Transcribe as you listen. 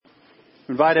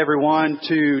Invite everyone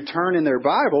to turn in their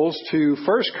Bibles to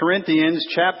 1 Corinthians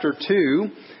chapter 2.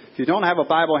 If you don't have a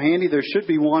Bible handy, there should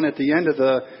be one at the end of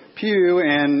the pew.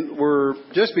 And we're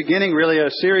just beginning really a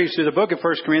series to the book of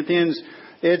 1 Corinthians.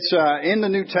 It's in the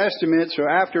New Testament. So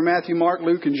after Matthew, Mark,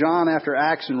 Luke, and John, after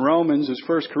Acts and Romans is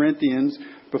 1 Corinthians.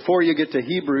 Before you get to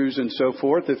Hebrews and so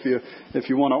forth, if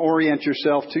you want to orient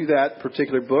yourself to that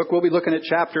particular book, we'll be looking at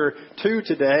chapter 2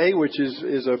 today, which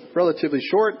is a relatively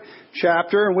short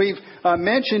chapter. And we've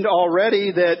mentioned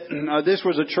already that this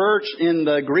was a church in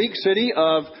the Greek city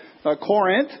of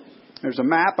Corinth. There's a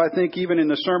map, I think, even in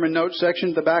the sermon notes section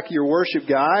at the back of your worship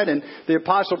guide. And the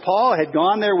Apostle Paul had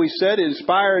gone there, we said,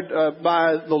 inspired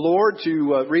by the Lord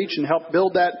to reach and help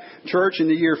build that church in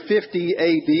the year 50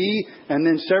 A.D. And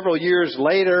then several years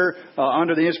later,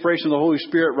 under the inspiration of the Holy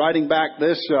Spirit, writing back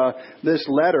this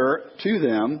letter to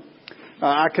them.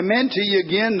 I commend to you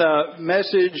again the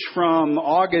message from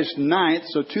August 9th,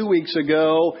 so 2 weeks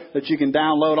ago, that you can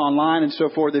download online and so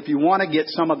forth. If you want to get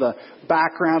some of the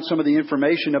background, some of the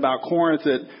information about Corinth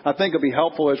that I think will be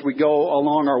helpful as we go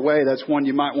along our way, that's one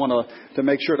you might want to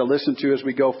make sure to listen to as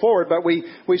we go forward. But we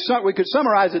could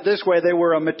summarize it this way. They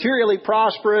were a materially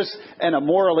prosperous and a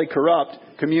morally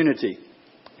corrupt community.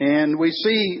 And we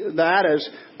see that as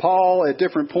Paul, at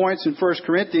different points in 1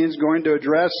 Corinthians, going to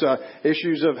address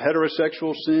issues of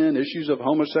heterosexual sin, issues of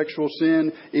homosexual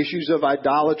sin, issues of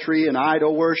idolatry and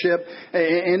idol worship.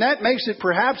 And that makes it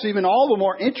perhaps even all the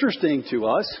more interesting to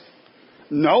us,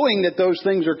 knowing that those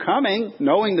things are coming,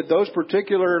 knowing that those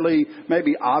particularly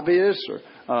maybe obvious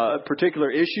or particular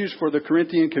issues for the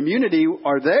Corinthian community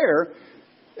are there.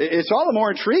 It's all the more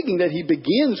intriguing that he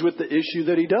begins with the issue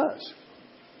that he does,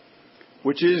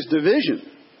 which is division,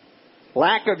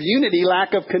 lack of unity,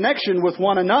 lack of connection with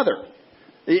one another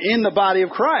in the body of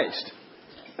Christ.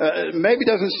 Maybe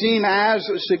doesn't seem as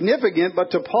significant, but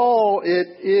to Paul it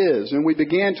is. And we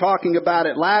began talking about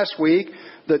it last week,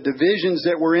 the divisions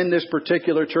that were in this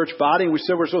particular church body. And we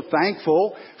said we're so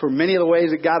thankful for many of the ways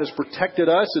that God has protected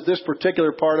us at this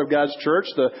particular part of God's church,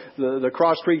 the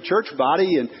Cross Creek church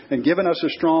body, and given us a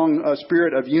strong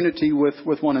spirit of unity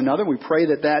with one another. We pray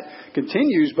that that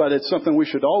continues, but it's something we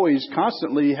should always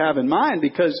constantly have in mind,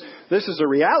 because this is a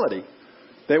reality.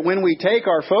 That when we take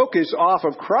our focus off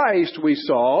of Christ, we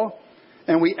saw,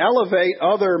 and we elevate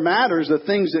other matters, the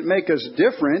things that make us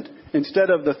different, instead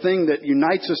of the thing that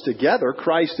unites us together,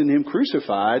 Christ and Him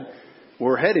crucified,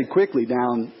 we're headed quickly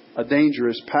down a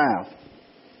dangerous path.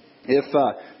 If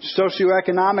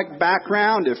socioeconomic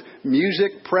background, if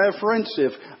music preference,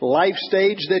 if life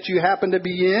stage that you happen to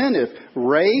be in, if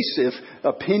race, if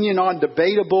opinion on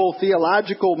debatable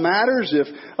theological matters, if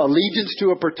allegiance to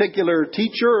a particular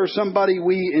teacher or somebody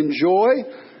we enjoy,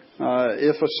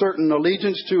 if a certain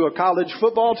allegiance to a college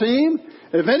football team,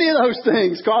 if any of those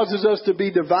things causes us to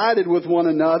be divided with one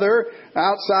another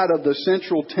outside of the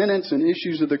central tenets and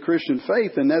issues of the Christian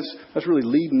faith, then that's really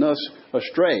leading us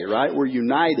astray, right? We're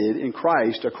united in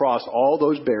Christ across all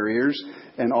those barriers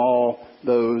and all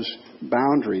those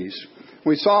boundaries.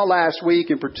 We saw last week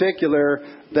in particular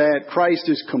that Christ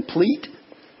is complete,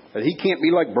 that He can't be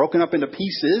like broken up into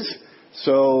pieces.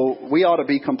 So we ought to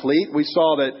be complete. We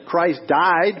saw that Christ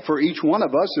died for each one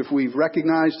of us if we've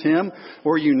recognized Him.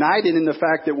 We're united in the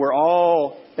fact that we're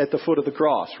all at the foot of the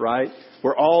cross, right?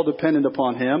 We're all dependent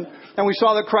upon Him. And we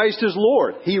saw that Christ is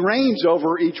Lord. He reigns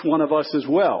over each one of us as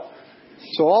well.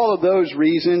 So all of those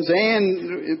reasons,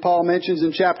 and Paul mentions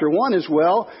in chapter 1 as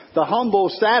well, the humble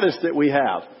status that we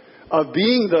have of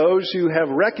being those who have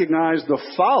recognized the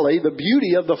folly, the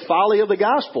beauty of the folly of the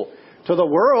gospel. To the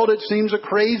world, it seems a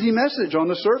crazy message on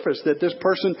the surface that this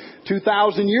person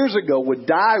 2,000 years ago would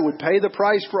die, would pay the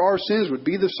price for our sins, would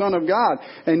be the Son of God.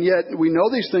 And yet we know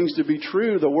these things to be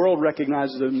true. The world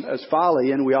recognizes them as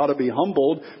folly, and we ought to be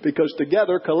humbled because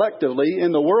together, collectively,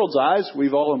 in the world's eyes,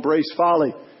 we've all embraced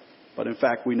folly. But in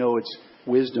fact, we know it's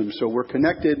wisdom. So we're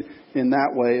connected in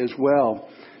that way as well.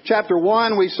 Chapter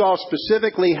 1, we saw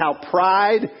specifically how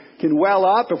pride can well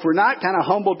up. If we're not kind of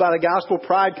humbled by the gospel,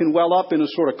 pride can well up in a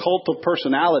sort of cult of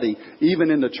personality,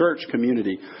 even in the church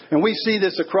community. And we see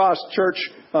this across church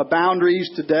boundaries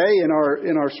today in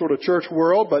our sort of church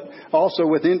world, but also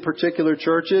within particular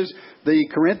churches. The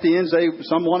Corinthians,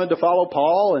 some wanted to follow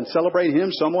Paul and celebrate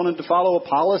him. Some wanted to follow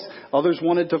Apollos. Others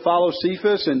wanted to follow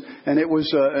Cephas. And it was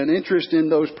an interest in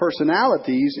those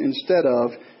personalities instead of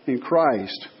in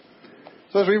Christ.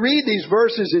 So as we read these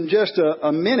verses in just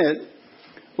a minute,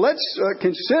 let's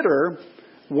consider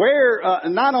where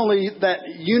not only that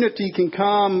unity can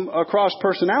come across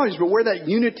personalities, but where that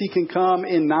unity can come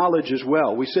in knowledge as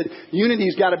well. We said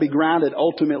unity's got to be grounded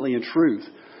ultimately in truth.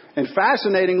 And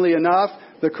fascinatingly enough,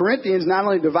 the Corinthians not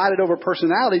only divided over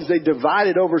personalities, they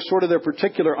divided over sort of their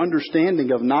particular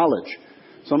understanding of knowledge.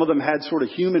 Some of them had sort of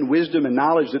human wisdom and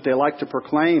knowledge that they liked to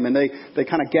proclaim, and they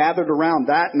kind of gathered around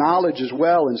that knowledge as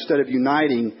well instead of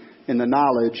uniting in the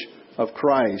knowledge of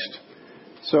Christ.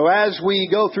 So as we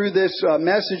go through this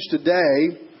message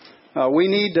today, we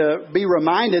need to be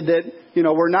reminded that,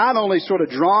 we're not only sort of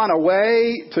drawn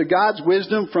away to God's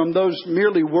wisdom from those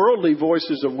merely worldly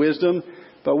voices of wisdom,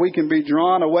 but we can be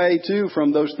drawn away, too,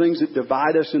 from those things that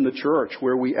divide us in the church,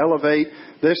 where we elevate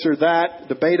this or that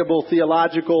debatable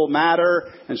theological matter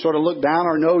and sort of look down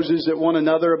our noses at one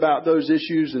another about those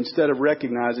issues instead of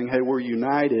recognizing, hey, we're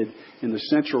united in the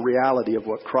central reality of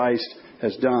what Christ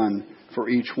has done for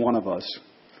each one of us.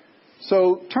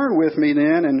 So turn with me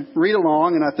then and read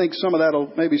along, and I think some of that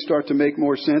will maybe start to make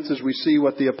more sense as we see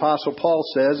what the Apostle Paul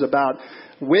says about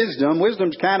wisdom.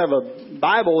 Wisdom's kind of a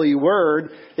Bible-y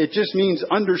word. It just means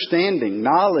understanding,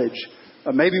 knowledge.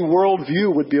 Maybe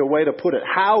worldview would be a way to put it.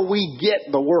 How we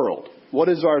get the world. What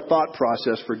is our thought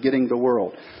process for getting the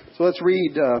world? So let's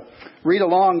read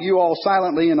along, you all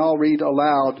silently, and I'll read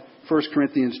aloud 1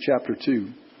 Corinthians chapter 2.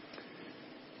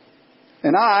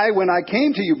 And I, when I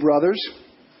came to you, brothers,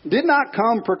 did not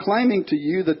come proclaiming to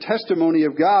you the testimony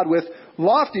of God with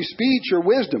lofty speech or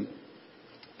wisdom.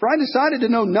 For I decided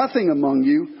to know nothing among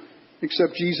you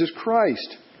except Jesus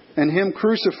Christ and Him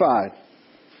crucified.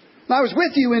 And I was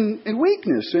with you in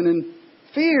weakness and in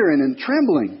fear and in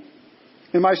trembling.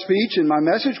 And my speech and my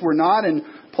message were not in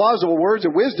plausible words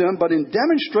of wisdom, but in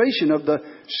demonstration of the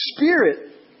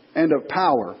Spirit and of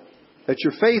power, that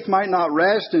your faith might not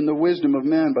rest in the wisdom of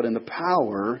men, but in the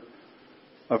power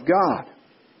of God.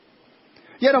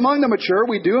 Yet among the mature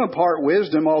we do impart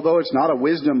wisdom, although it's not a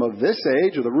wisdom of this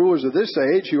age or the rulers of this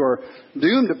age who are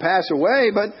doomed to pass away,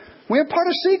 but we impart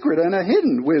a secret and a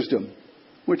hidden wisdom,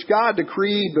 which God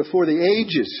decreed before the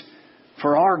ages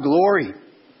for our glory.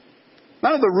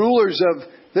 None of the rulers of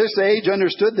this age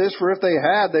understood this, for if they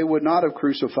had, they would not have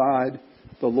crucified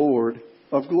the Lord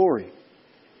of glory.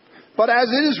 But as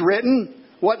it is written,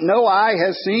 what no eye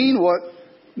has seen, what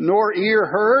nor ear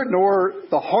heard, nor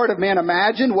the heart of man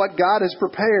imagined, what God has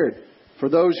prepared for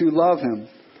those who love Him.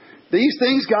 These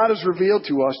things God has revealed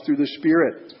to us through the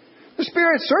Spirit. The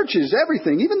Spirit searches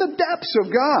everything, even the depths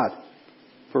of God.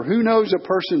 For who knows a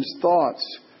person's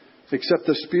thoughts except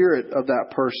the spirit of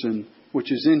that person which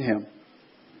is in him?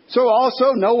 So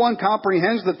also no one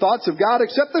comprehends the thoughts of God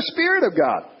except the Spirit of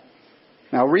God.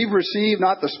 Now we've received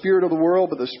not the spirit of the world,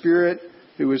 but the Spirit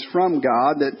who is from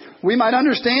God, that we might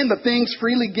understand the things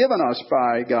freely given us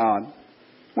by God.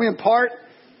 We impart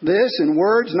this in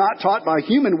words not taught by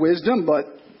human wisdom, but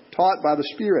taught by the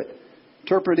Spirit,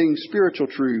 interpreting spiritual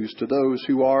truths to those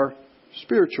who are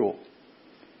spiritual.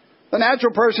 The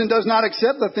natural person does not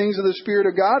accept the things of the Spirit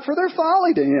of God, for they're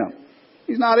folly to him.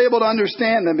 He's not able to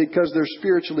understand them because they're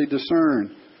spiritually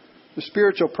discerned. The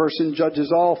spiritual person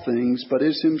judges all things, but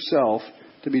is himself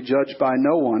to be judged by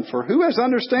no one. For who has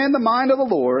understand the mind of the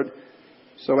Lord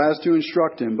so as to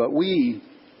instruct him? But we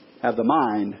have the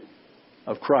mind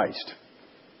of Christ.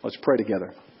 Let's pray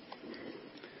together.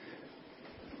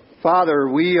 Father,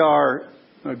 we are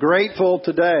grateful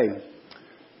today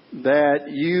that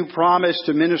you promised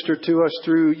to minister to us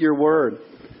through your word.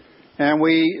 And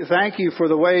we thank you for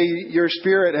the way your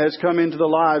Spirit has come into the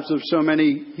lives of so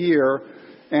many here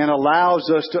and allows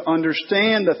us to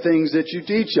understand the things that you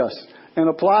teach us and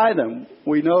apply them.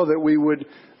 We know that we would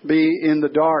be in the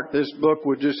dark. This book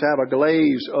would just have a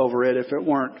glaze over it if it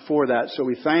weren't for that. So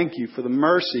we thank you for the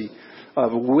mercy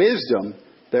of wisdom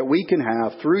that we can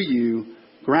have through you,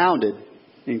 grounded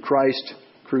in Christ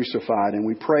crucified. And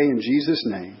we pray in Jesus'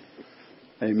 name.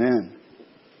 Amen.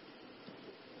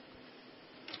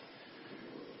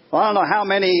 Well, I don't know how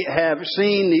many have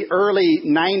seen the early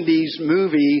 90s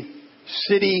movie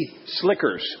City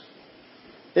Slickers.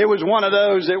 It was one of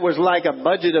those, it was like a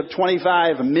budget of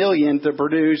 $25 million to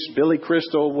produce. Billy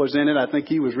Crystal was in it. I think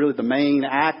he was really the main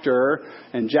actor,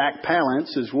 and Jack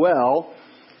Palance as well,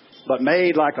 but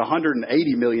made like $180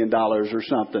 million or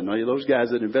something. Those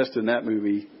guys that invested in that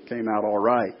movie came out all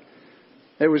right.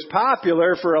 It was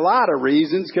popular for a lot of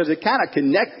reasons because it kind of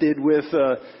connected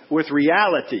with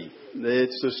reality.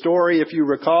 It's a story, if you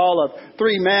recall, of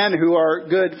three men who are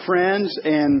good friends,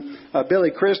 and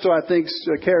Billy Crystal, I think's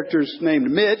character's named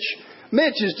Mitch,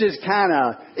 Mitch is just kind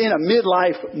of in a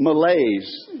midlife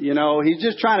malaise. You know, he's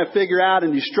just trying to figure out,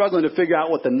 and he's struggling to figure out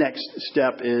what the next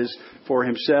step is for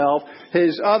himself.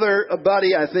 His other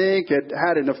buddy, I think,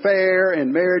 had an affair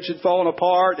and marriage had fallen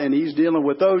apart, and he's dealing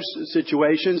with those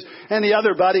situations. And the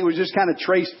other buddy was just kind of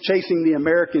chasing the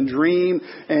American dream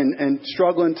and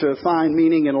struggling to find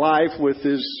meaning in life with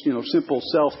his, simple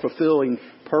self-fulfilling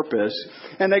purpose.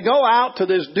 And they go out to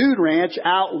this dude ranch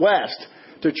out west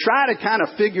to try to kind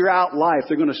of figure out life.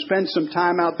 They're going to spend some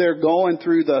time out there going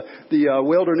through the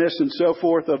wilderness and so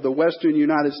forth of the western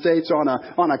United States on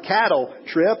a cattle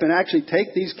trip, and actually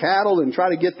take these cattle and try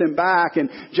to get them back. And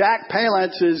Jack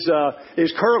Palance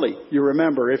is Curly, you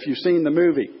remember, if you've seen the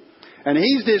movie. And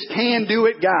he's this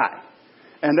can-do-it guy.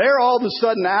 And they're all of a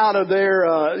sudden out of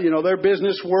their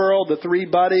business world, the three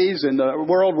buddies, and the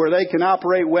world where they can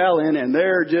operate well in, and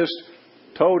they're just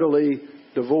totally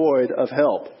devoid of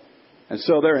help. And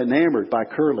so they're enamored by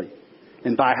Curly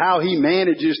and by how he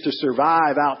manages to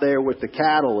survive out there with the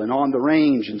cattle and on the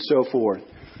range and so forth.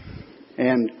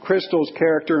 And Crystal's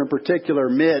character in particular,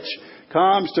 Mitch,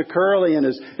 comes to Curly and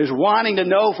is wanting to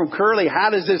know from Curly, how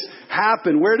does this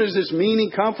happen? Where does this meaning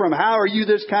come from? How are you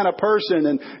this kind of person?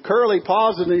 And Curly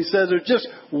pauses and he says, there's just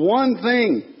one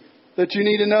thing that you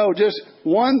need to know, just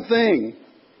one thing.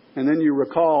 And then you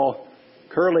recall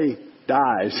Curly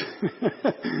dies.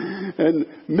 And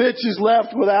Mitch is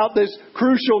left without this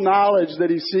crucial knowledge that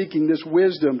he's seeking, this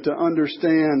wisdom to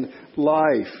understand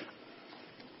life.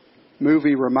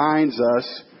 Movie reminds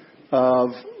us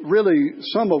of really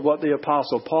some of what the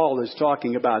Apostle Paul is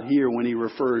talking about here when he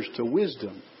refers to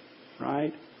wisdom,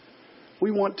 right?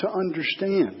 We want to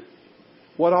understand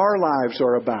what our lives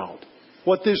are about,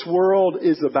 what this world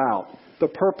is about, the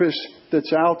purpose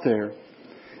that's out there.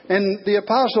 And the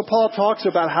Apostle Paul talks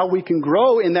about how we can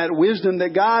grow in that wisdom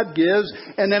that God gives.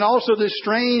 And then also this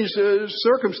strange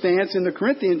circumstance in the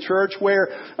Corinthian church where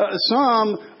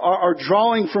some are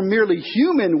drawing from merely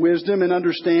human wisdom and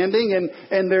understanding.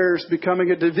 And there's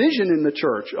becoming a division in the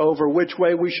church over which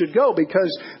way we should go,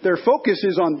 because their focus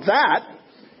is on that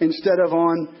instead of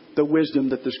on the wisdom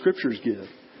that the Scriptures give,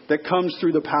 that comes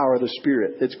through the power of the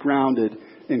Spirit, that's grounded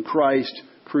in Christ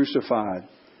crucified.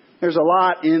 There's a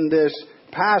lot in this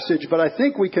passage, but I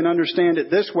think we can understand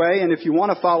it this way. And if you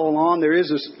want to follow along, there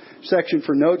is a section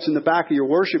for notes in the back of your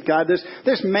worship guide.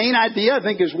 This main idea, I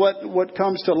think, is what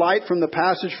comes to light from the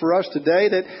passage for us today,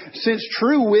 that since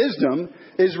true wisdom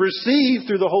is received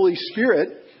through the Holy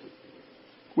Spirit,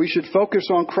 we should focus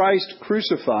on Christ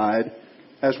crucified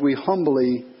as we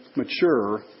humbly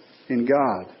mature in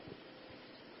God.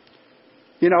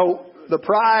 The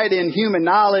pride in human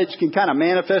knowledge can kind of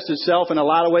manifest itself in a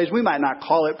lot of ways. We might not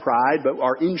call it pride, but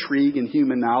our intrigue in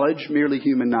human knowledge, merely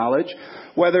human knowledge.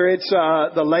 Whether it's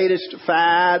the latest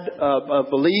fad of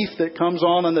belief that comes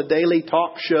on the daily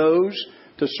talk shows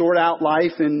to sort out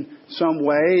life in some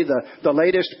way, the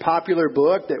latest popular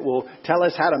book that will tell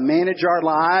us how to manage our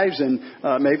lives, and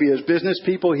maybe as business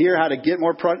people here, how to get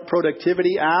more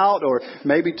productivity out, or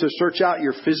maybe to search out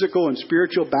your physical and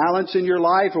spiritual balance in your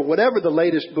life, or whatever the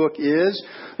latest book is.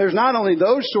 There's not only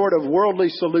those sort of worldly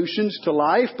solutions to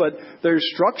life, but there's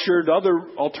structured other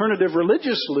alternative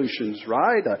religious solutions,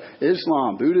 right?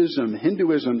 Islam, Buddhism,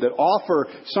 Hinduism, that offer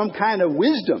some kind of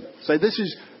wisdom. Say, this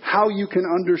is how you can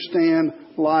understand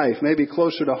life. Maybe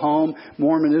closer to home,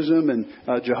 Mormonism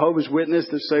and Jehovah's Witness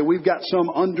that say we've got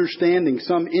some understanding,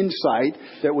 some insight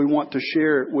that we want to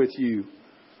share with you.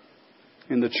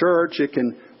 In the church, it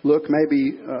can look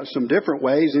maybe some different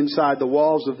ways inside the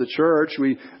walls of the church.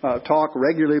 We talk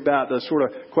regularly about the sort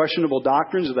of questionable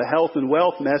doctrines of the health and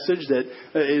wealth message that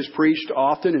is preached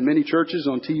often in many churches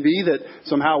on TV, that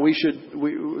somehow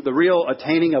the real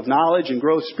attaining of knowledge and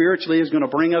growth spiritually is going to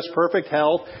bring us perfect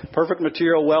health, perfect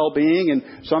material well-being,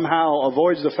 and somehow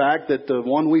avoids the fact that the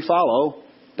one we follow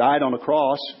died on a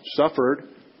cross, suffered.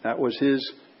 That was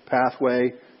his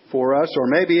pathway for us. Or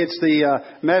maybe it's the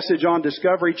message on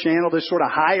Discovery Channel, this sort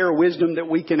of higher wisdom that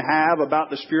we can have about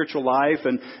the spiritual life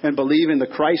and believe in the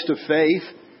Christ of faith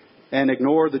and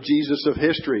ignore the Jesus of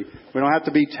history. We don't have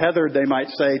to be tethered, they might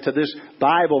say, to this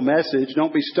Bible message.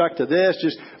 Don't be stuck to this.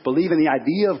 Just believe in the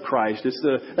idea of Christ. It's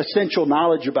the essential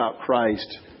knowledge about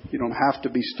Christ. You don't have to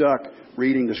be stuck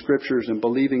reading the Scriptures and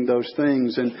believing those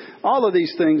things. And all of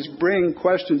these things bring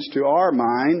questions to our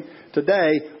mind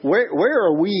today. Where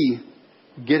are we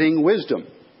getting wisdom?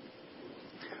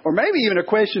 Or maybe even a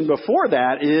question before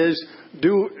that is,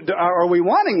 are we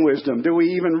wanting wisdom? Do we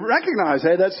even recognize,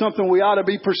 hey, that's something we ought to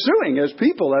be pursuing as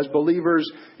people, as believers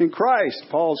in Christ?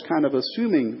 Paul's kind of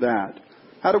assuming that.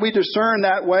 How do we discern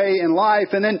that way in life?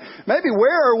 And then maybe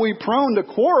where are we prone to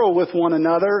quarrel with one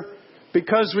another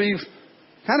because we've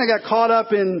kind of got caught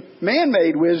up in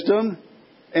man-made wisdom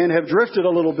and have drifted a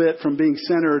little bit from being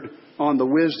centered on the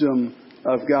wisdom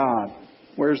of God.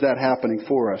 Where's that happening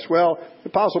for us? Well, the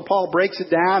Apostle Paul breaks it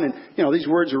down, and these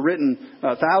words are written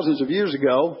thousands of years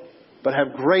ago, but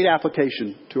have great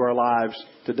application to our lives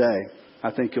today.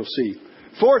 I think you'll see.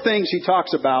 4 things he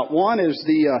talks about. One is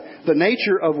the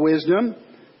nature of wisdom.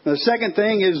 The second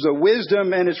thing is the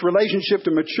wisdom and its relationship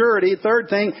to maturity. Third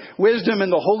thing, wisdom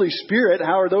and the Holy Spirit.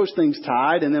 How are those things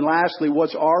tied? And then lastly,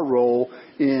 what's our role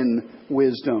in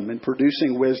wisdom, in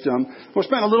producing wisdom? We'll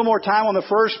spend a little more time on the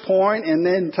first point and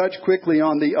then touch quickly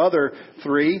on the other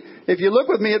 3. If you look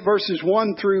with me at verses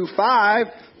 1 through 5,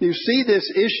 you see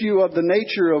this issue of the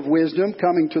nature of wisdom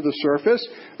coming to the surface.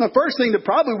 The first thing that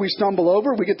probably we stumble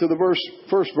over, we get to the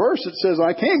first verse, it says,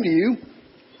 I came to you.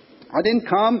 I didn't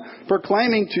come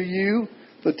proclaiming to you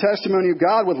the testimony of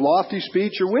God with lofty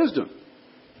speech or wisdom.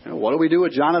 What do we do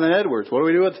with Jonathan Edwards? What do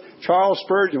we do with Charles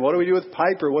Spurgeon? What do we do with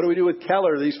Piper? What do we do with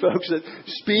Keller? These folks that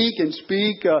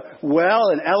speak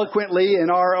well and eloquently in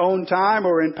our own time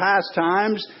or in past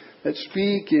times, that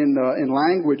speak in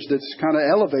language that's kind of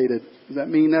elevated. Does that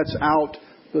mean that's out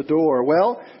the door?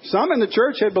 Well, some in the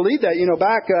church had believed that.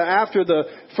 Back after the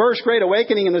First Great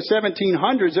Awakening in the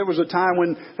 1700s, that was a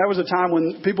time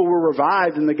when people were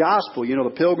revived in the gospel.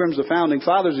 The Pilgrims, the Founding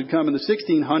Fathers had come in the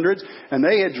 1600s, and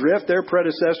they had drifted. Their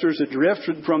predecessors had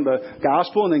drifted from the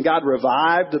gospel, and then God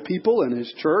revived the people in His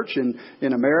church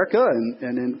in America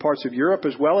and in parts of Europe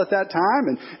as well at that time.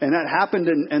 And that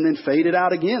happened and then faded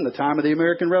out again. The time of the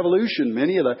American Revolution.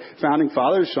 Many of the Founding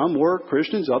Fathers, some were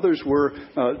Christians, others were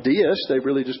deists. They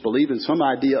really just believed in some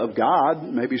idea of God,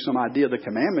 maybe some idea of the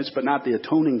commandments, but not the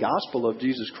atoning gospel of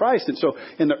Jesus Christ. And so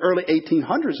in the early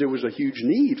 1800s, there was a huge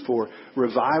need for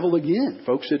revival again.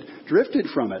 Folks had drifted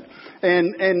from it.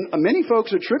 And many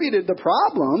folks attributed the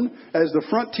problem as the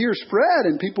frontier spread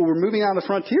and people were moving out of the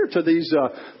frontier to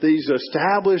these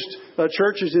established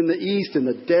churches in the East and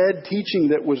the dead teaching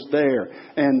that was there.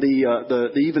 And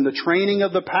even the training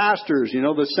of the pastors.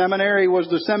 The seminary was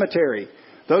the cemetery.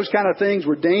 Those kind of things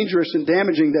were dangerous and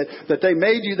damaging that they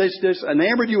made you, they just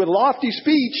enamored you with lofty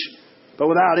speech, but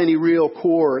without any real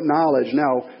core knowledge.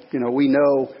 Now, we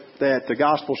know that the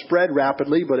gospel spread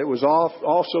rapidly, but it was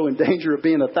also in danger of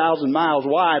being 1,000 miles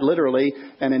wide, literally,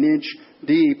 and an inch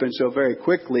deep. And so very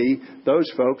quickly, those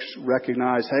folks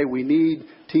recognized, hey, we need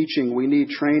teaching, we need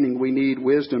training, we need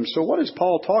wisdom. So what is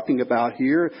Paul talking about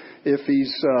here if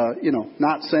he's,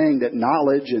 not saying that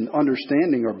knowledge and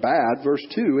understanding are bad? Verse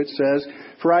 2, it says,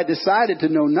 for I decided to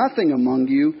know nothing among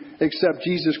you except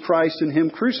Jesus Christ and Him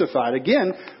crucified.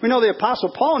 Again, we know the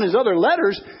Apostle Paul in his other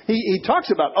letters, he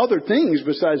talks about other things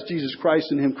besides Jesus Christ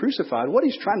and Him crucified. What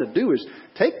he's trying to do is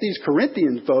take these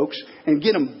Corinthian folks and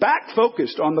get them back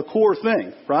focused on the core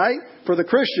thing, right? For the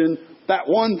Christian, that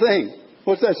one thing.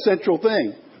 What's that central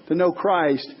thing? To know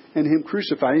Christ and Him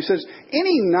crucified. He says,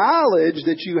 any knowledge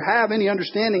that you have, any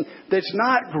understanding that's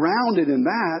not grounded in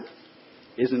that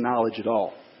isn't knowledge at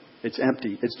all. It's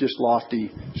empty. It's just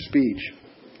lofty speech.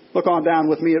 Look on down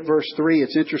with me at verse 3.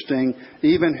 It's interesting.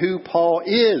 Even who Paul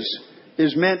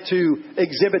is meant to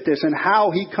exhibit this and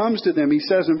how he comes to them. He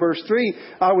says in verse 3,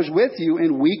 I was with you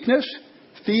in weakness,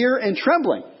 fear, and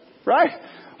trembling. Right?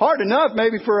 Hard enough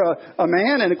maybe for a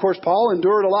man, and of course Paul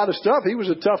endured a lot of stuff. He was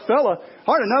a tough fella.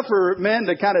 Hard enough for men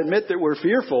to kind of admit that we're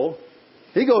fearful.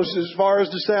 He goes as far as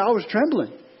to say, I was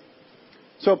trembling.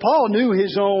 So Paul knew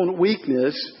his own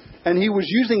weakness, and he was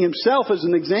using himself as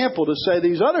an example to say,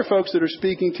 these other folks that are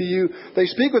speaking to you, they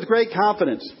speak with great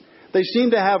confidence. They seem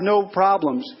to have no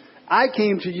problems. I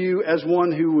came to you as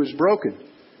one who was broken,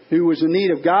 who was in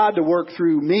need of God to work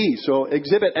through me. So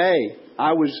exhibit A,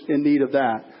 I was in need of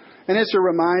that. And it's a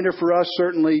reminder for us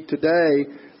certainly today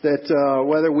that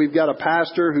whether we've got a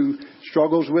pastor who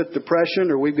struggles with depression,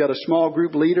 or we've got a small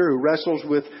group leader who wrestles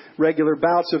with regular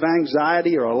bouts of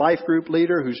anxiety, or a life group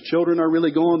leader whose children are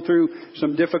really going through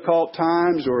some difficult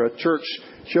times, or a church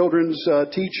children's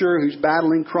teacher who's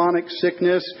battling chronic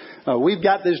sickness, we've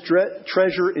got this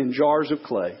treasure in jars of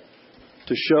clay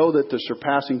to show that the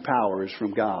surpassing power is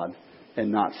from God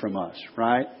and not from us,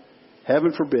 right?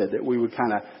 Heaven forbid that we would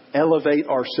kind of elevate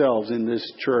ourselves in this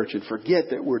church and forget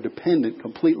that we're dependent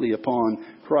completely upon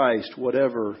Christ,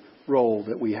 whatever role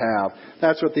that we have.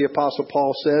 That's what the Apostle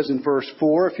Paul says in verse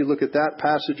 4. If you look at that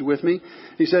passage with me,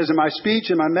 he says, and my speech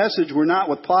and my message were not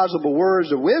with plausible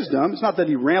words of wisdom. It's not that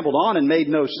he rambled on and made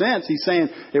no sense. He's saying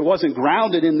it wasn't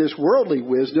grounded in this worldly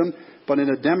wisdom, but in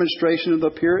a demonstration of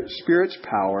the Spirit's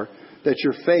power, that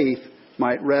your faith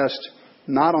might rest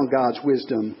not on God's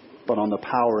wisdom, but on the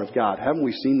power of God. Haven't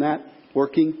we seen that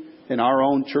working in our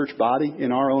own church body,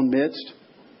 in our own midst?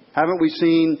 Haven't we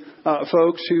seen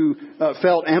folks who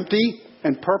felt empty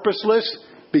and purposeless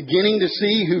beginning to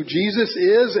see who Jesus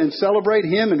is and celebrate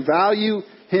Him and value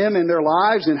Him in their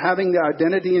lives and having the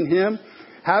identity in Him?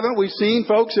 Haven't we seen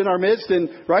folks in our midst and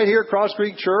right here at Cross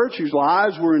Creek Church whose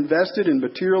lives were invested in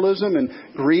materialism and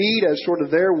greed as sort of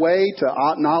their way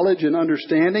to knowledge and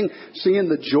understanding, seeing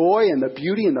the joy and the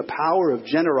beauty and the power of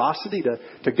generosity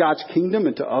to God's kingdom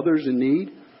and to others in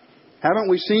need?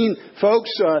 Haven't we seen folks,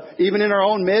 even in our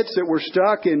own midst, that were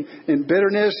stuck in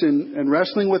bitterness and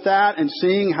wrestling with that and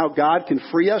seeing how God can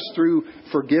free us through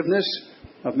forgiveness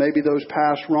of maybe those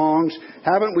past wrongs?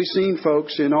 Haven't we seen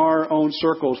folks in our own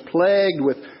circles plagued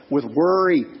with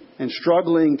worry and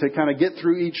struggling to kind of get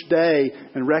through each day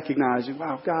and recognizing,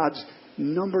 wow, God's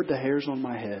numbered the hairs on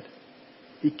my head.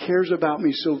 He cares about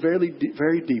me so very,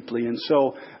 very deeply. And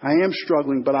so I am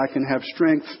struggling, but I can have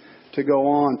strength to go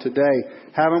on today.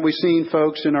 Haven't we seen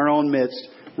folks in our own midst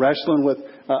wrestling with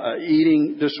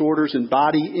eating disorders and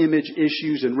body image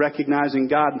issues and recognizing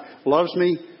God loves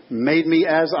me, made me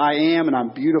as I am, and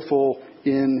I'm beautiful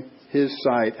in His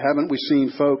sight? Haven't we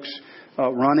seen folks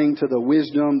running to the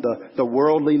wisdom, the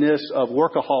worldliness of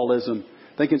workaholism,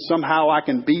 thinking somehow I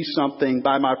can be something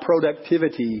by my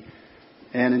productivity,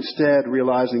 and instead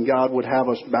realizing God would have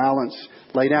us balance,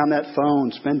 lay down that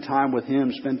phone, spend time with Him,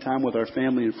 spend time with our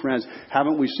family and friends?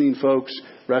 Haven't we seen folks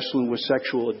wrestling with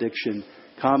sexual addiction,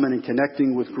 coming and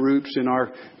connecting with groups in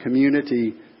our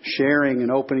community, sharing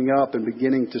and opening up and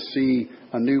beginning to see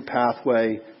a new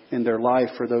pathway in their life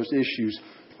for those issues?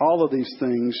 All of these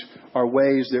things are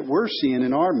ways that we're seeing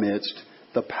in our midst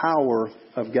the power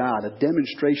of God, a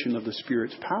demonstration of the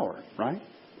Spirit's power, right?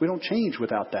 We don't change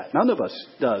without that. None of us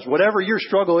does. Whatever your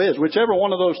struggle is, whichever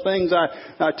one of those things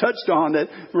I touched on that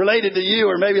related to you,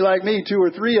 or maybe like me, 2 or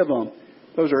 3 of them,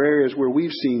 those are areas where we've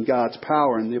seen God's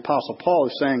power. And the Apostle Paul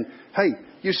is saying, hey,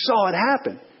 you saw it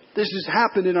happen. This has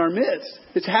happened in our midst.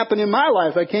 It's happened in my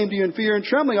life. I came to you in fear and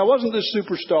trembling. I wasn't this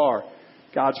superstar.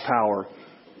 God's power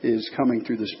is coming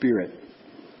through the Spirit.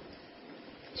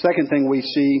 Second thing we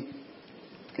see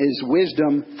is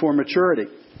wisdom for maturity.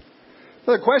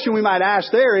 So the question we might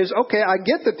ask there is, okay, I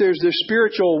get that there's this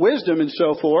spiritual wisdom and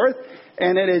so forth,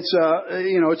 and that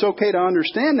it's okay to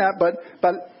understand that, but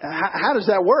how does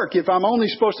that work? If I'm only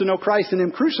supposed to know Christ and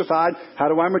Him crucified, how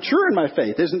do I mature in my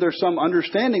faith? Isn't there some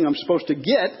understanding I'm supposed to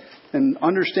get, an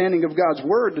understanding of God's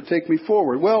Word to take me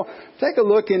forward? Well, take a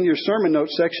look in your sermon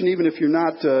notes section, even if you're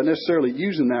not necessarily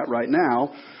using that right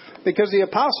now, because the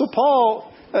Apostle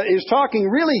Paul is talking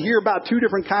really here about 2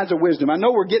 different kinds of wisdom. I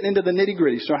know we're getting into the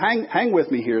nitty-gritty, so hang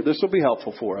with me here. This will be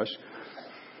helpful for us.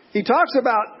 He talks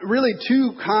about really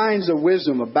 2 kinds of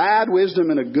wisdom, a bad wisdom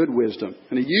and a good wisdom.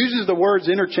 And he uses the words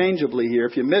interchangeably here.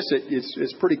 If you miss it,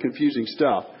 it's pretty confusing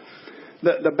stuff.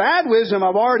 The bad wisdom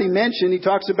I've already mentioned, he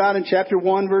talks about in chapter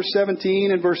 1, verse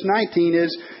 17 and verse 19,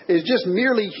 is just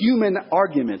merely human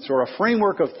arguments or a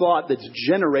framework of thought that's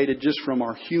generated just from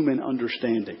our human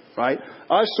understanding, right?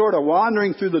 Us sort of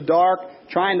wandering through the dark,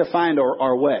 trying to find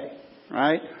our way,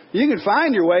 right? You can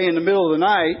find your way in the middle of the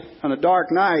night, on a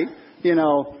dark night,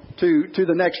 to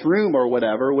the next room or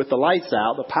whatever with the lights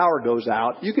out, the power goes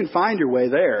out. You can find your way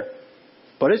there.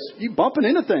 But it's you bumping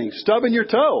into things, stubbing your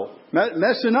toe,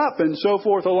 messing up and so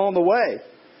forth along the way.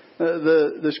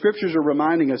 The Scriptures are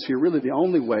reminding us here really the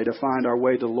only way to find our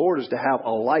way to the Lord is to have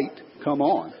a light come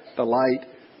on, the light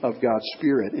of God's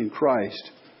Spirit in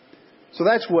Christ. So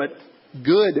that's what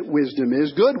good wisdom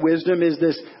is. Good wisdom is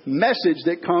this message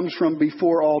that comes from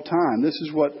before all time. This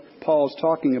is what Paul's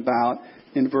talking about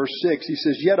in verse 6. He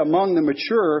says, yet among the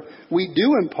mature we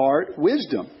do impart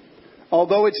wisdom,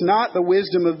 although it's not the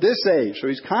wisdom of this age. So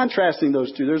he's contrasting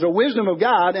those 2. There's a wisdom of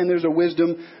God and there's a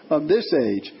wisdom of this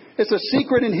age. It's a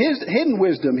secret and hidden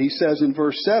wisdom, he says in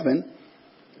verse 7.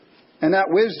 And that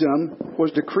wisdom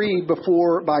was decreed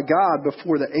by God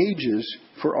before the ages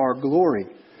for our glory.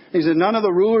 He said none of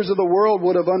the rulers of the world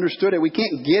would have understood it. We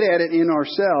can't get at it in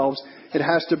ourselves. It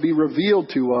has to be revealed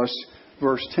to us,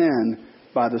 verse 10,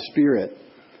 by the Spirit.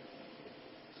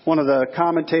 One of the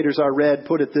commentators I read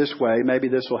put it this way. Maybe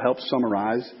this will help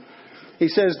summarize. He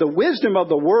says, the wisdom of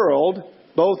the world,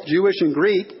 both Jewish and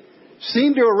Greek,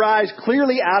 seemed to arise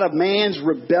clearly out of man's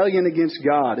rebellion against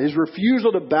God, his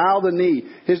refusal to bow the knee,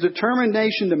 his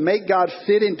determination to make God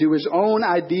fit into his own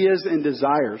ideas and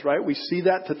desires, right? We see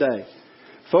that today.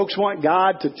 Folks want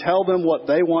God to tell them what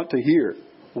they want to hear.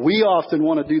 We often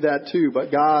want to do that too,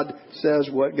 but God says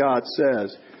what God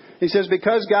says. He says,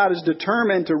 because God is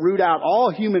determined to root out all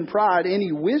human pride,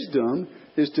 any wisdom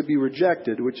is to be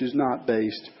rejected, which is not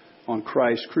based on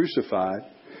Christ crucified.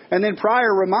 And then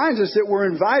Pryor reminds us that we're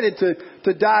invited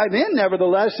to dive in,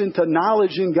 nevertheless, into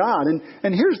knowledge in God.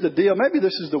 And here's the deal. Maybe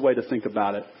this is the way to think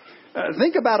about it.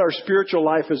 Think about our spiritual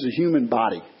life as a human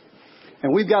body.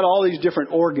 And we've got all these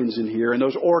different organs in here, and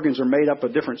those organs are made up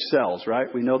of different cells, right?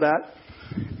 We know that.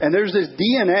 And there's this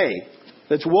DNA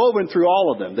that's woven through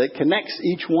all of them that connects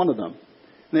each one of them.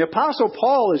 And the Apostle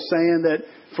Paul is saying that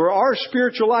for our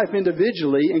spiritual life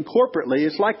individually and corporately,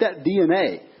 it's like that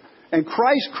DNA. And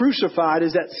Christ crucified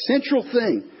is that central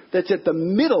thing that's at the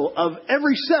middle of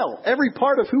every cell, every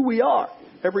part of who we are,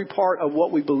 every part of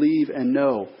what we believe and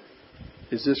know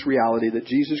is this reality that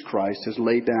Jesus Christ has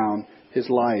laid down His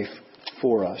life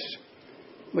for us.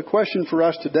 The question for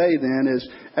us today then is,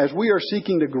 as we are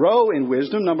seeking to grow in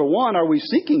wisdom, number one, are we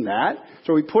seeking that?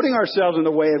 So are we putting ourselves in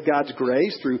the way of God's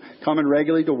grace through coming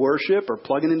regularly to worship or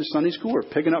plugging into Sunday school or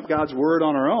picking up God's Word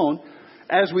on our own?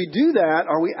 As we do that,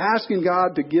 are we asking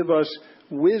God to give us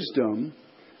wisdom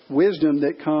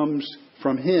that comes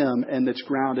from Him and that's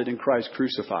grounded in Christ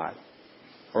crucified?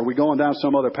 Or are we going down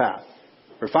some other path?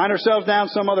 Or find ourselves down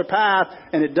some other path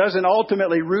and it doesn't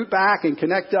ultimately root back and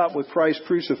connect up with Christ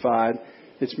crucified.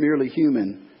 It's merely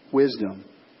human wisdom,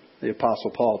 the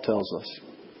Apostle Paul tells us.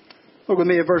 Look with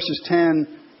me at verses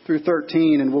 10 through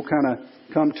 13 and we'll kind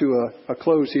of come to a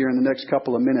close here in the next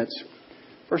couple of minutes.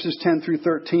 Verses 10 through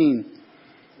 13.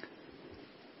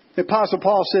 The Apostle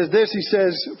Paul says this, he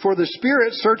says, "For the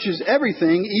Spirit searches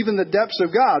everything, even the depths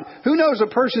of God. Who knows a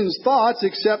person's thoughts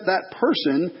except that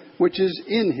person which is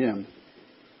in him?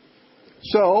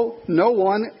 So, no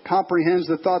one comprehends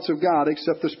the thoughts of God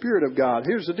except the Spirit of God."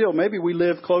 Here's the deal. Maybe we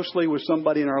live closely with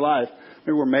somebody in our life.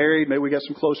 Maybe we're married. Maybe we got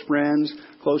some close friends,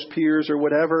 close peers or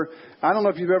whatever. I don't know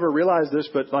if you've ever realized this,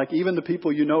 but like even the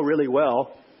people you know really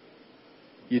well,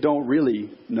 you don't really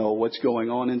know what's going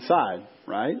on inside,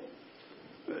 right?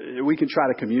 We can try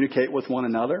to communicate with one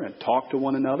another and talk to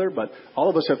one another, but all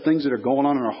of us have things that are going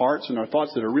on in our hearts and our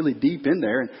thoughts that are really deep in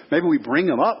there. And maybe we bring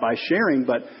them up by sharing,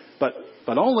 but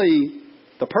only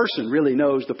the person really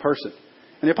knows the person.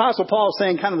 And the Apostle Paul is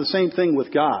saying kind of the same thing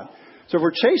with God. So if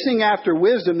we're chasing after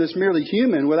wisdom that's merely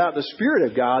human without the Spirit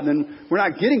of God, then we're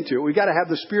not getting to it. We've got to have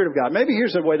the Spirit of God. Maybe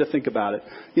here's a way to think about it.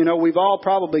 You know, we've all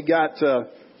probably got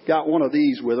one of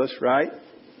these with us, right,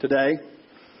 today.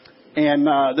 And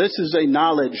this is a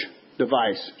knowledge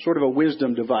device, sort of a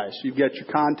wisdom device. You've got your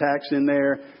contacts in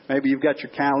there. Maybe you've got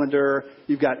your calendar.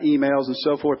 You've got emails and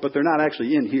so forth, but they're not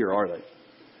actually in here, are they?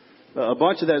 A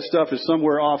bunch of that stuff is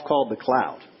somewhere off called the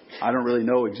cloud. I don't really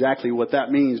know exactly what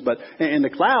that means, and the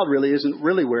cloud really isn't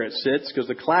really where it sits because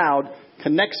the cloud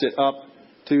connects it up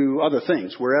to other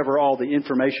things, wherever all the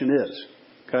information is.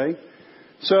 Okay?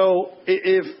 So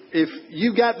if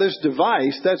you got this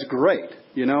device, that's great.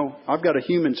 You know, I've got a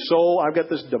human soul. I've got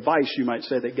this device, you might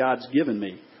say, that God's given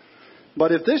me.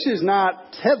 But if this is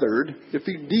not tethered, if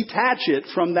you detach it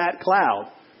from that cloud,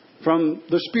 from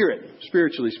the Spirit,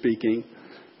 spiritually speaking,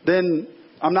 then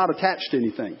I'm not attached to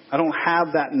anything. I don't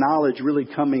have that knowledge really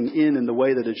coming in the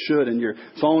way that it should. And your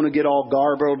phone will get all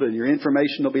garbled and your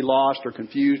information will be lost or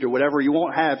confused or whatever. You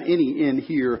won't have any in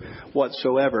here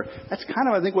whatsoever. That's kind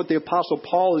of, I think, what the Apostle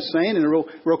Paul is saying in a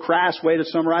real crass way to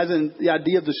summarize it. And the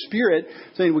idea of the Spirit,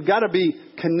 saying we've got to be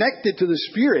connected to the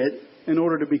Spirit in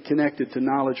order to be connected to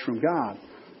knowledge from God.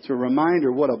 It's a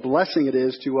reminder what a blessing it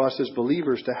is to us as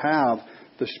believers to have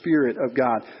the Spirit of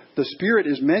God. The Spirit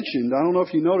is mentioned, I don't know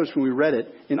if you noticed when we read it,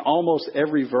 in almost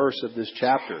every verse of this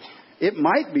chapter. It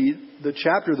might be the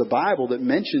chapter of the Bible that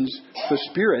mentions the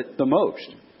Spirit the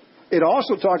most. It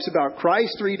also talks about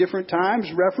Christ 3 different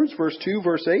times, reference, verse 2,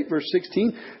 verse 8, verse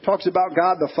 16. Talks about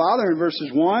God the Father in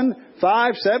verses 1,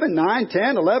 5, 7, 9,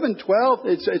 10, 11, 12.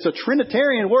 It's a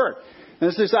Trinitarian work. And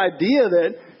it's this idea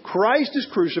that Christ is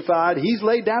crucified. He's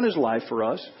laid down His life for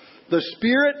us. The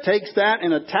Spirit takes that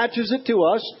and attaches it to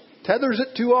us, tethers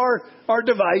it to our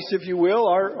device, if you will,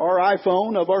 our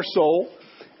iPhone of our soul,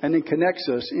 and then connects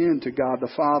us into God the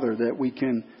Father that we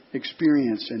can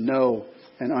experience and know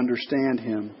and understand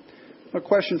Him. A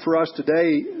question for us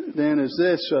today then is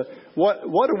this. What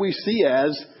do we see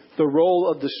as the role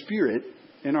of the Spirit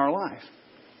in our life?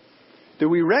 Do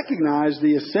we recognize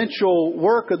the essential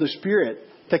work of the Spirit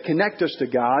to connect us to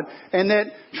God, and that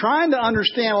trying to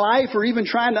understand life or even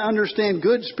trying to understand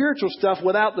good spiritual stuff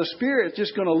without the Spirit is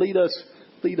just going to lead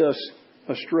us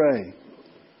astray?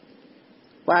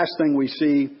 Last thing we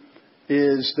see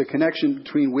is the connection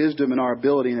between wisdom and our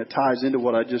ability, and it ties into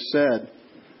what I just said.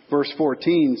 Verse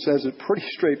 14 says it pretty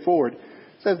straightforward. It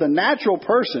says the natural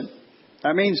person,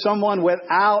 that means someone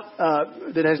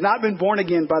that has not been born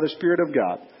again by the Spirit of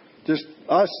God. Just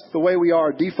us, the way we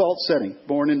are, default setting,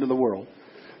 born into the world.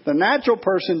 The natural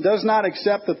person does not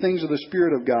accept the things of the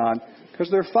Spirit of God because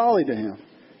they're folly to him.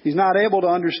 He's not able to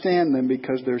understand them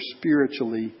because they're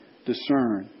spiritually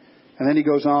discerned. And then he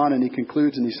goes on and he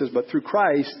concludes and he says, but through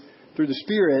Christ, through the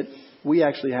Spirit, we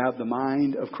actually have the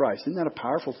mind of Christ. Isn't that a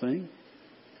powerful thing?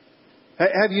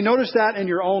 Have you noticed that in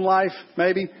your own life,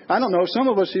 maybe? I don't know. Some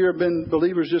of us here have been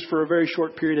believers just for a very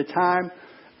short period of time.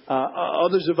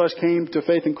 Others of us came to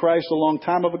faith in Christ a long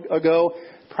time ago.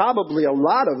 Probably a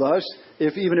lot of us,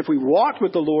 even if we walked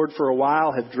with the Lord for a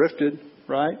while, have drifted,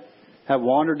 right? Have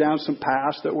wandered down some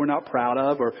paths that we're not proud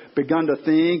of, or begun to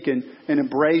think and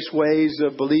embrace ways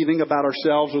of believing about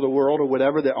ourselves or the world or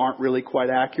whatever that aren't really quite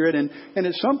accurate. And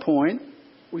at some point,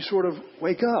 we sort of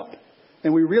wake up.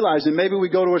 And we realize that maybe we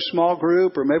go to a small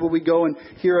group, or maybe we go and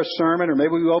hear a sermon, or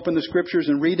maybe we open the Scriptures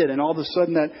and read it, and all of a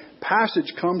sudden that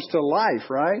passage comes to life,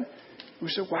 right? We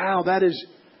say, wow,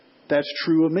 that's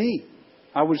true of me.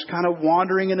 I was kind of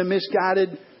wandering in a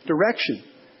misguided direction.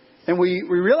 And we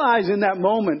realize in that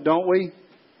moment, don't we,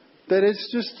 that it's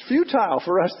just futile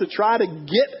for us to try to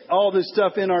get all this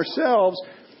stuff in ourselves.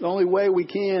 The only way we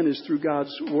can is through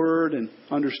God's Word and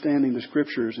understanding the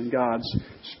Scriptures and God's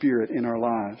Spirit in our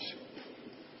lives.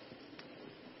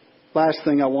 Last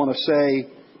thing I want to say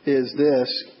is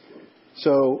this.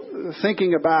 So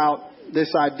thinking about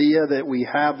this idea that we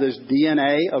have this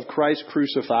DNA of Christ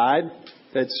crucified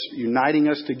that's uniting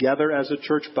us together as a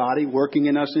church body, working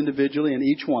in us individually and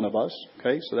each one of us.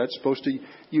 Okay, so that's supposed to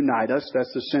unite us.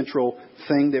 That's the central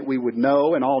thing that we would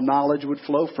know, and all knowledge would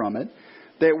flow from it.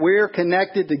 That we're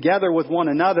connected together with one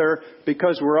another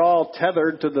because we're all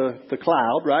tethered to the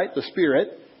cloud, right? The Spirit.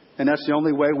 And that's the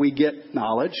only way we get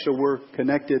knowledge. So we're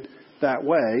connected that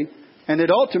way. And that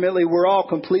ultimately we're all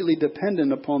completely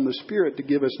dependent upon the Spirit to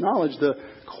give us knowledge. The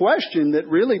question that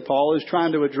really Paul is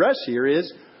trying to address here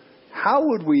is, how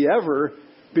would we ever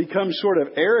become sort of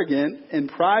arrogant and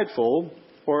prideful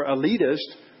or elitist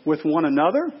with one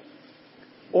another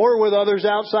or with others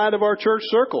outside of our church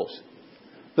circles?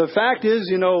 The fact is,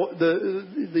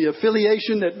 the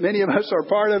affiliation that many of us are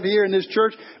part of here in this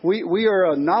church, we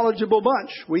are a knowledgeable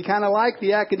bunch. We kind of like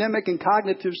the academic and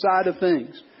cognitive side of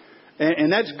things.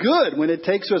 And that's good when it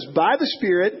takes us by the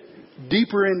Spirit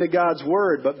deeper into God's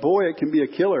Word. But boy, it can be a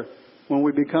killer when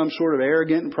we become sort of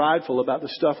arrogant and prideful about the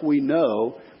stuff we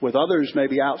know with others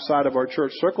maybe outside of our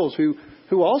church circles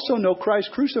who also know Christ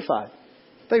crucified.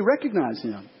 They recognize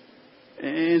Him.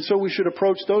 And so we should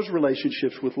approach those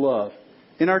relationships with love.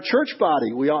 In our church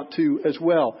body, we ought to as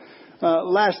well.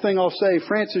 Last thing I'll say,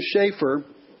 Francis Schaeffer,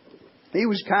 he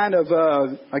was kind of,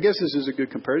 I guess this is a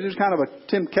good comparison. He was kind of a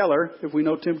Tim Keller, if we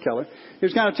know Tim Keller. He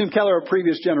was kind of Tim Keller of a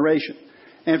previous generation.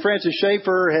 And Francis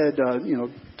Schaeffer had,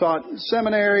 taught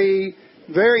seminary,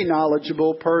 very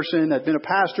knowledgeable person, had been a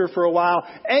pastor for a while,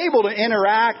 able to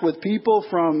interact with people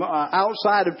from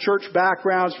outside of church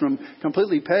backgrounds, from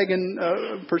completely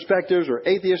pagan perspectives or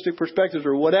atheistic perspectives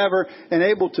or whatever, and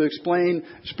able to explain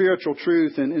spiritual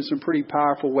truth in some pretty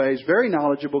powerful ways. Very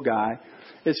knowledgeable guy.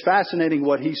 It's fascinating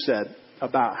what he said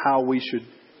about how we should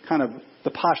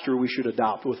the posture we should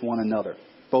adopt with one another,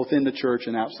 both in the church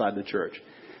and outside the church.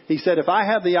 He said, if I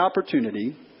have the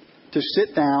opportunity to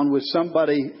sit down with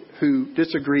somebody who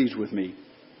disagrees with me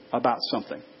about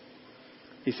something,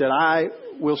 he said, I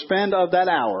will spend of that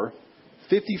hour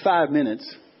 55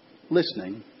 minutes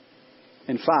listening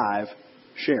and 5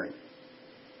 sharing.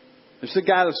 This is a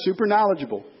guy that's super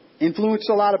knowledgeable, influenced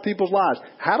a lot of people's lives,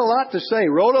 had a lot to say,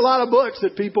 wrote a lot of books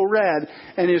that people read,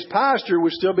 and his posture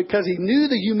was still because he knew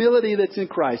the humility that's in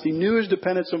Christ. He knew his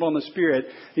dependence upon the Spirit.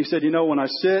 He said, when I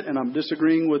sit and I'm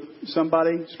disagreeing with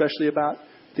somebody, especially about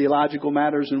theological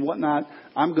matters and whatnot,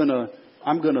 I'm gonna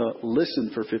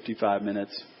listen for 55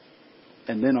 minutes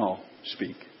and then I'll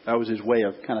speak. That was his way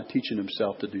of kind of teaching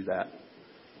himself to do that.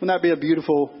 Wouldn't that be a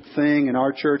beautiful thing in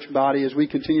our church body as we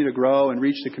continue to grow and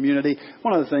reach the community?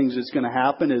 One of the things that's going to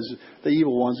happen is the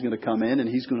evil one's going to come in and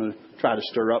he's going to try to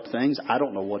stir up things. I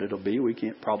don't know what it'll be. We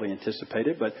can't probably anticipate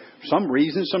it. But for some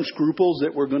reason, some scruples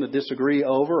that we're going to disagree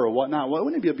over or whatnot. Well,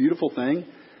 wouldn't it be a beautiful thing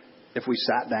if we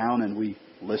sat down and we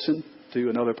listened to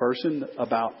another person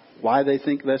about why they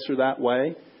think this or that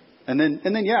way? And then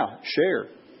share.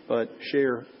 But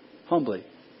share humbly.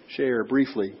 Share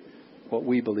briefly what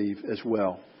we believe as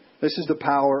well. This is the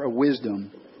power of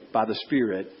wisdom by the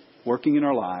Spirit working in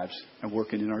our lives and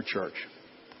working in our church.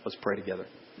 Let's pray together.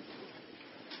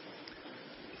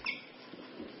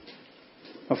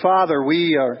 Father,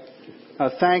 we are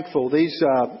thankful. These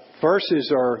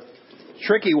verses are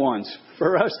tricky ones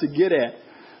for us to get at.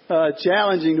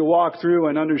 Challenging to walk through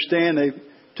and understand. They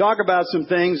talk about some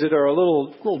things that are a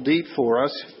little deep for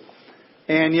us,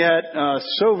 and yet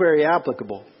so very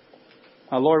applicable.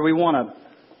 Lord, we want to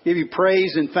give you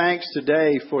praise and thanks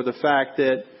today for the fact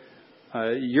that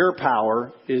your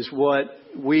power is what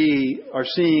we are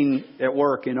seeing at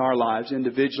work in our lives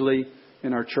individually,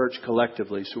 in our church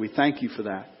collectively. So we thank you for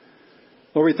that.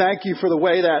 Lord, we thank you for the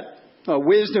way that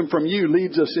wisdom from you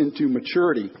leads us into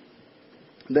maturity.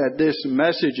 That this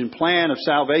message and plan of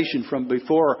salvation from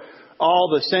before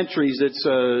all the centuries, it's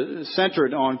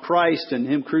centered on Christ and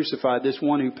Him crucified, this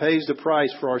one who pays the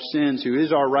price for our sins, who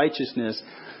is our righteousness,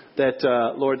 that,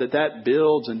 Lord, that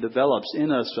builds and develops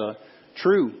in us a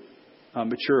true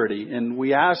maturity. And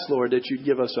we ask, Lord, that you'd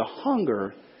give us a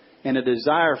hunger and a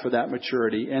desire for that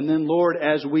maturity. And then, Lord,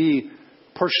 as we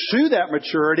pursue that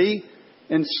maturity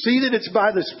and see that it's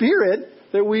by the Spirit,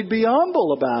 that we'd be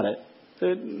humble about it.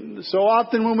 That so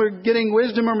often when we're getting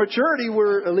wisdom or maturity,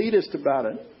 we're elitist about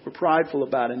it. We're prideful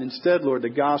about it. Instead, Lord, the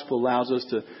gospel allows us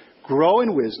to grow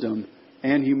in wisdom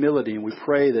and humility. And we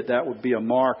pray that that would be a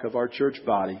mark of our church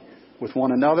body with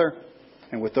one another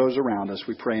and with those around us.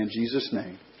 We pray in Jesus'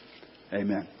 name.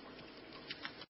 Amen.